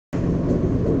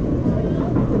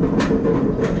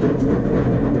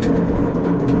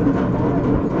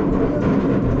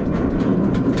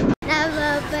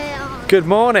Good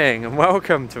morning and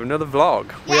welcome to another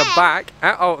vlog. Yes. We are back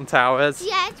at Alton Towers.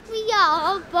 Yes, we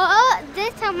are, but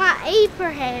this time at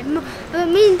Abraham, but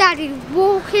me and Daddy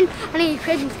walking and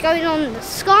Abraham's going on the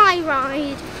sky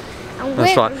ride. And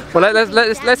That's right. Well,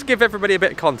 let's give everybody a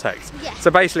bit of context. Yes. So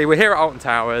basically, we're here at Alton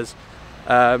Towers.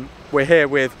 We're here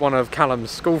with one of Callum's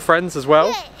school friends as well.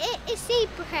 Yeah, it's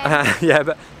Abraham. Yeah,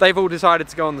 but they've all decided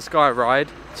to go on the sky ride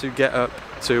to get up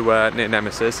to near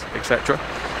Nemesis, etc.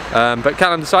 But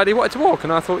Callum decided he wanted to walk,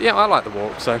 and I thought, yeah, I like the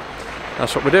walk, so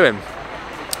that's what we're doing.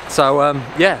 So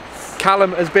yeah,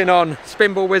 Callum has been on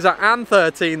Spinball Wizard and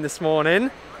 13 this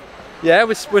morning. Yeah,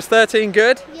 was 13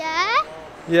 good? Yeah.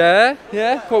 Yeah,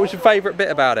 yeah. What was your favourite bit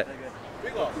about it? The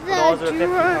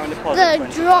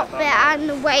drop bit and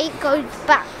the way it goes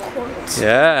backwards.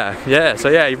 Yeah, yeah. So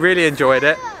yeah, he really enjoyed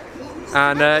it.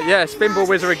 And yeah, Spinball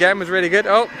Wizard again was really good.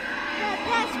 Oh,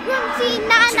 That's Grumpy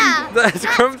Nana. that's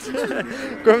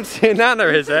Grumpy and Nana,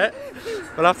 is it?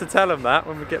 We'll have to tell them that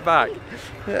when we get back.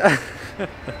 Yeah.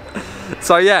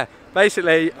 So yeah,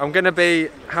 basically I'm going to be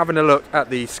having a look at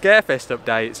the Scarefest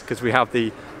updates because we have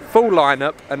the full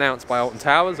lineup announced by Alton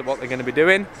Towers of what they're going to be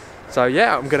doing. So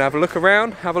yeah, I'm going to have a look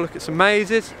around, have a look at some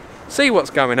mazes, see what's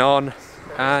going on,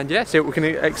 and yeah, see what we can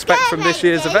expect from this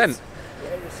year's event.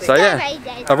 So yeah,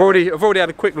 I've already had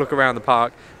a quick look around the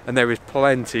park, and there is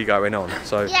plenty going on.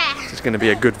 So it's going to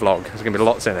be a good vlog. There's going to be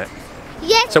lots in it.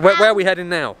 Yes. So where are we heading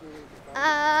now?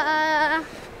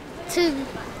 To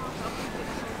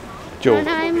Jewel.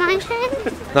 my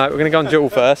No, we're going to go on Jewel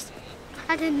first.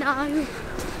 I don't know.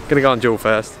 Going to go on Jewel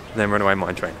first, and then Runaway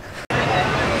Mine Train.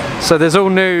 So there's all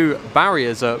new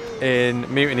barriers up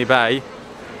in Mutiny Bay,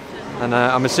 and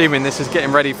I'm assuming this is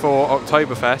getting ready for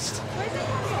Oktoberfest.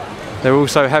 They're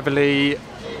also heavily,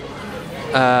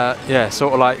 yeah,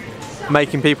 sort of like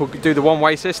making people do the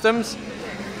one-way systems.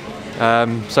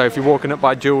 So if you're walking up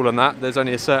by Jewel and that, there's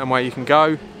only a certain way you can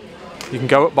go. You can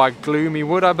go up by Gloomy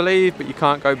Wood, I believe, but you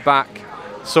can't go back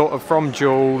sort of from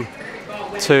Jewel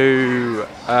to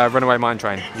Runaway Mine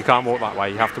Train. You can't walk that way.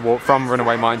 You have to walk from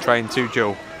Runaway Mine Train to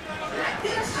Jewel.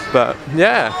 But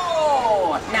yeah,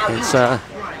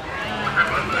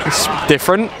 it's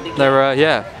different. They're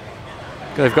yeah,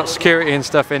 they've got security and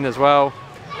stuff in as well.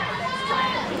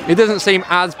 It doesn't seem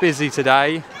as busy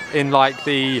today in like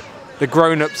the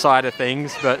grown-up side of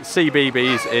things, but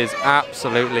CBeebies is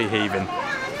absolutely heaving.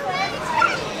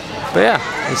 But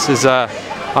yeah, this is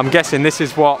I'm guessing this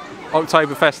is what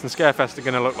Oktoberfest and Scarefest are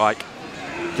going to look like.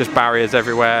 Just barriers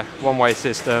everywhere, one-way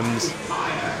systems,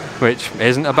 which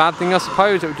isn't a bad thing, I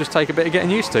suppose. It would just take a bit of getting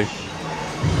used to.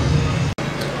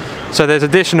 So there's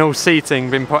additional seating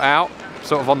been put out,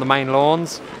 sort of on the main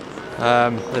lawns.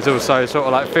 There's also sort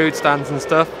of like food stands and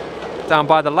stuff down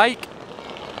by the lake.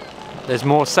 There's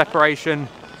more separation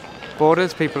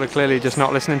borders. People are clearly just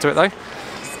not listening to it though.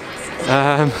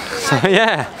 So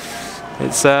yeah,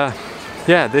 it's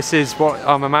yeah, this is what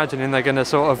I'm imagining they're going to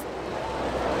sort of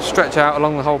stretch out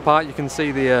along the whole park. You can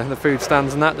see the food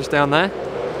stands and that just down there.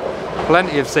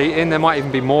 Plenty of seating. There might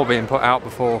even be more being put out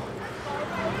before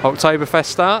Oktoberfest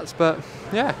starts, but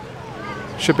yeah,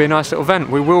 should be a nice little event.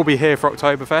 We will be here for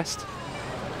Oktoberfest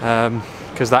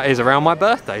because that is around my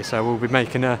birthday, so we'll be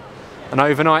making an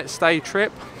overnight stay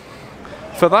trip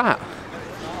for that.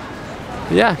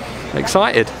 Yeah,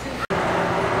 excited.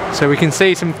 So we can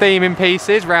see some theming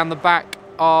pieces around the back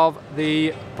of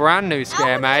the brand new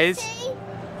Scare Maze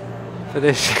for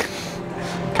this.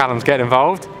 Callum's getting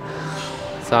involved.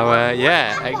 So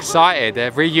yeah, excited.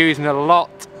 They're reusing a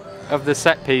lot of the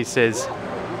set pieces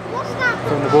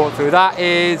from the walkthrough. That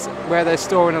is where they're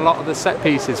storing a lot of the set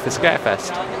pieces for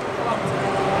Scarefest.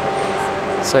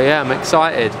 So yeah, I'm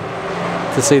excited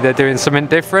to see they're doing something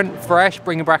different, fresh,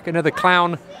 bringing back another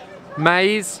clown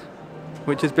maze,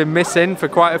 which has been missing for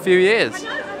quite a few years.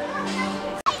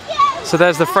 So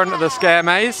there's the front of the Scare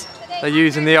Maze. They're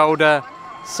using the older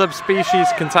subspecies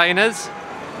containers,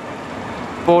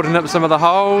 boarding up some of the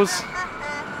holes.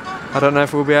 I don't know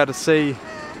if we'll be able to see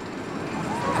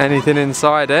anything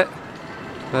inside it,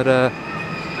 but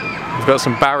we've got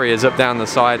some barriers up down the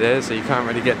side here, so you can't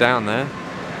really get down there.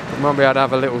 We might be able to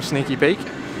have a little sneaky peek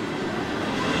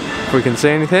if we can see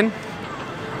anything.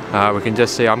 We can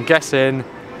just see, I'm guessing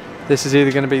this is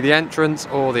either going to be the entrance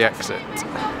or the exit,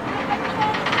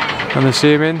 I'm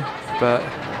assuming. But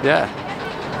yeah,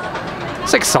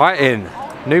 it's exciting.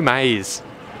 New maze.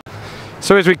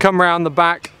 So as we come around the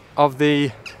back of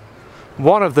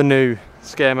one of the new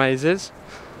Scare Mazes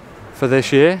for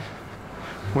this year,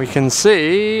 we can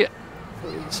see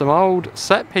some old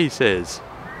set pieces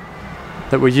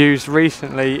that were used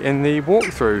recently in the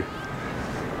walkthrough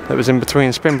that was in between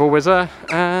Spinball Wizard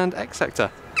and X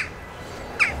Sector.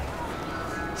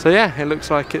 So yeah, it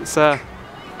looks like it's going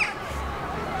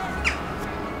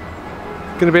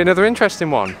to be another interesting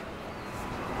one.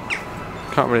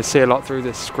 Can't really see a lot through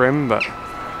this scrim, but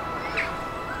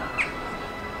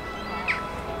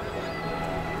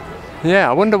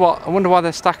yeah, I wonder why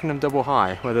they're stacking them double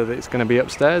high, whether it's going to be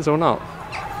upstairs or not.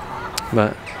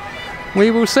 But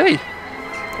we will see.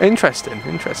 Interesting,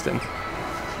 interesting.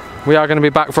 We are going to be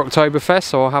back for Oktoberfest,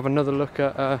 so I'll have another look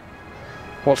at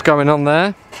what's going on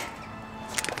there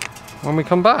when we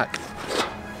come back.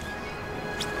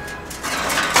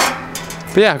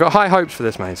 But yeah, I've got high hopes for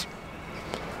this maze.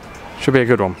 Should be a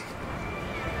good one.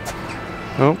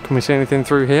 Oh, can we see anything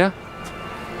through here?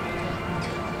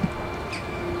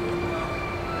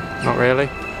 Not really.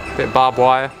 Bit of barbed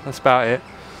wire, that's about it.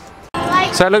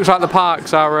 So it looks like the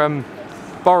parks are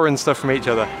borrowing stuff from each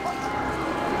other.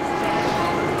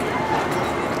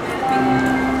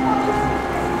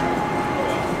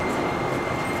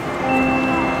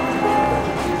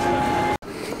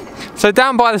 So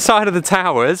down by the side of the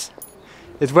towers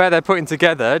is where they're putting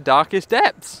together Darkest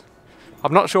Depths.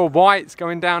 I'm not sure why it's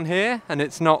going down here and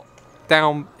it's not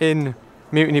down in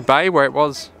Mutiny Bay where it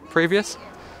was previous.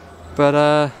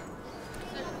 But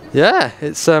yeah,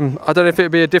 it's I don't know if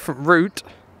it'd be a different route.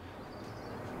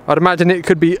 I'd imagine it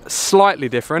could be slightly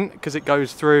different because it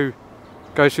goes through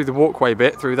the walkway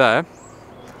bit through there,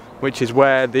 which is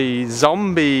where the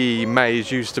zombie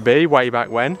maze used to be way back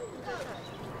when.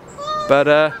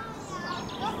 But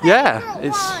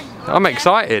yeah, I'm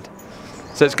excited.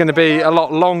 So it's going to be a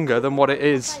lot longer than what it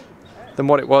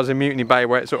was in Mutiny Bay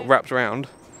where it sort of wraps around.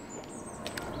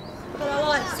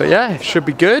 But yeah, it should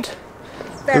be good.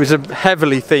 It was a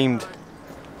heavily themed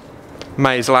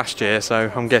maze last year,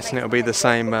 so I'm guessing it'll be the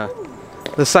same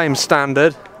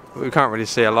standard. But we can't really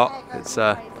see a lot. It's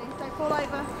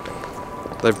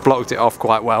they've blocked it off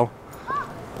quite well.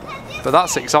 But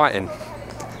that's exciting.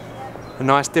 A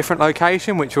nice different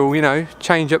location, which will, you know,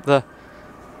 change up the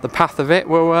path of it.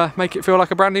 Will make it feel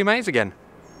like a brand new maze again.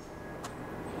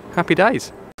 Happy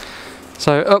days.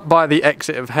 So up by the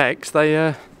exit of Hex, they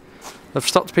have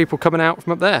stopped people coming out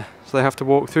from up there. So they have to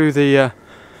walk through the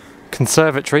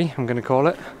conservatory, I'm going to call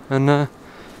it, and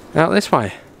out this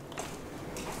way.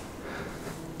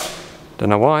 Don't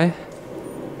know why.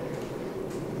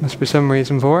 Must be some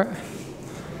reason for it.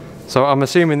 So I'm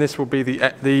assuming this will be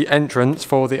the entrance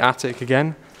for the attic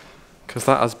again, because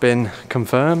that has been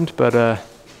confirmed, but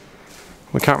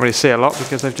we can't really see a lot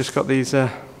because they've just got these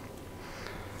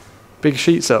big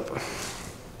sheets up.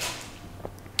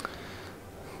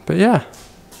 But yeah,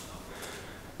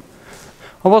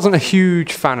 I wasn't a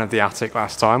huge fan of the attic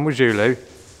last time, was you, Lou?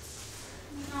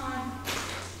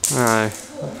 No.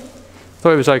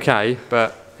 Thought it was okay,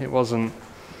 but it wasn't.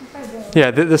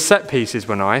 Yeah, the set pieces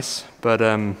were nice, but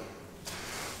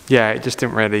yeah, it just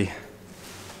didn't really.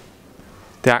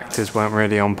 The actors weren't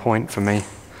really on point for me.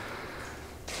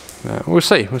 We'll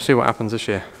see. We'll see what happens this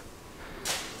year.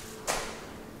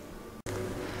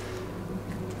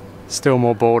 Still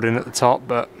more boarding at the top,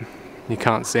 but you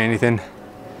can't see anything.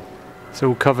 It's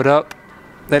all covered up.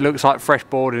 It looks like fresh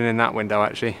boarding in that window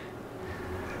actually.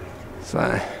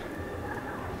 So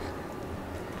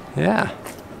yeah,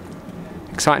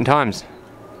 exciting times.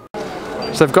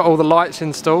 So they've got all the lights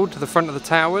installed to the front of the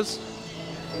towers.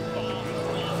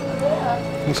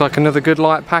 Looks like another good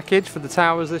light package for the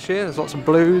towers this year. There's lots of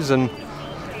blues and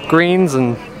greens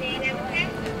and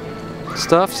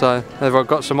stuff, so they've all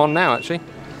got some on now actually.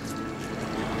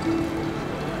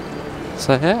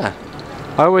 So yeah,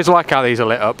 I always like how these are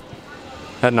lit up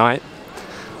at night.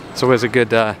 It's always a good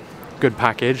good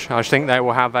package. I think they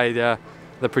will have the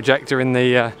projector in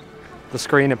the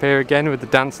screen appear again with the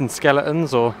dancing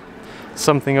skeletons or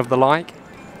something of the like.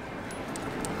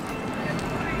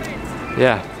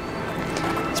 Yeah,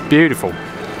 it's beautiful.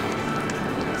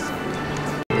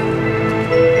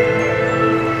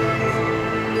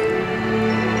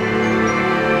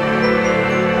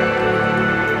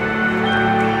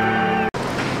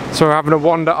 So we're having a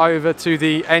wander over to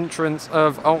the entrance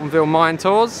of Altonville Mine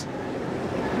Tours,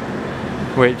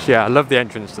 which, yeah, I love the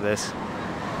entrance to this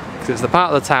because it's the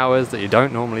part of the towers that you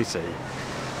don't normally see.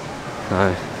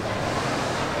 No.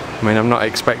 I mean, I'm not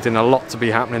expecting a lot to be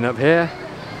happening up here.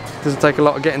 Doesn't take a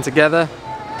lot of getting together,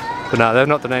 but no, they've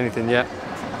not done anything yet.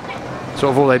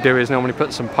 Sort of all they do is normally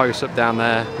put some posts up down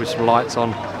there with some lights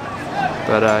on,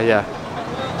 but yeah,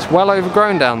 it's well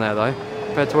overgrown down there though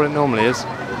compared to what it normally is.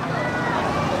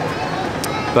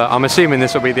 But I'm assuming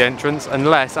this will be the entrance,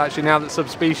 unless actually now that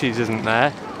Subspecies isn't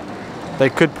there, they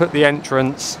could put the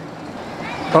entrance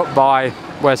up by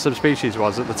where Subspecies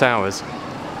was at the towers.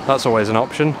 That's always an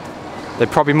option. They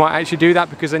probably might actually do that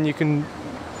because then you can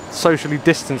socially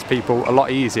distance people a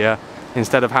lot easier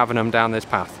instead of having them down this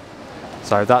path.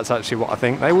 So that's actually what I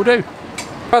think they will do.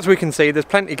 As we can see, there's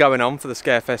plenty going on for the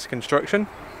Scarefest construction.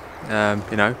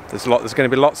 You know, there's going to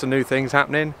be lots of new things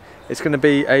happening. It's going to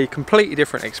be a completely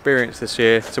different experience this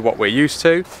year to what we're used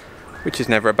to, which is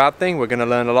never a bad thing. We're going to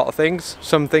learn a lot of things.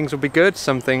 Some things will be good,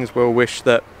 some things we'll wish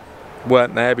that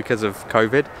weren't there because of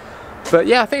COVID. But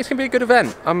yeah, I think it's going to be a good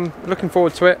event. I'm looking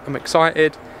forward to it. I'm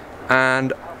excited,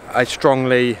 and I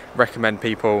strongly recommend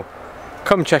people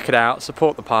come check it out,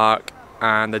 support the park,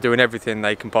 and they're doing everything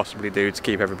they can possibly do to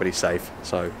keep everybody safe.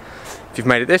 So if you've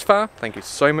made it this far, thank you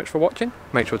so much for watching.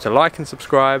 Make sure to like and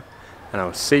subscribe, and I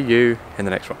will see you in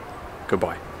the next one.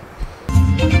 Goodbye.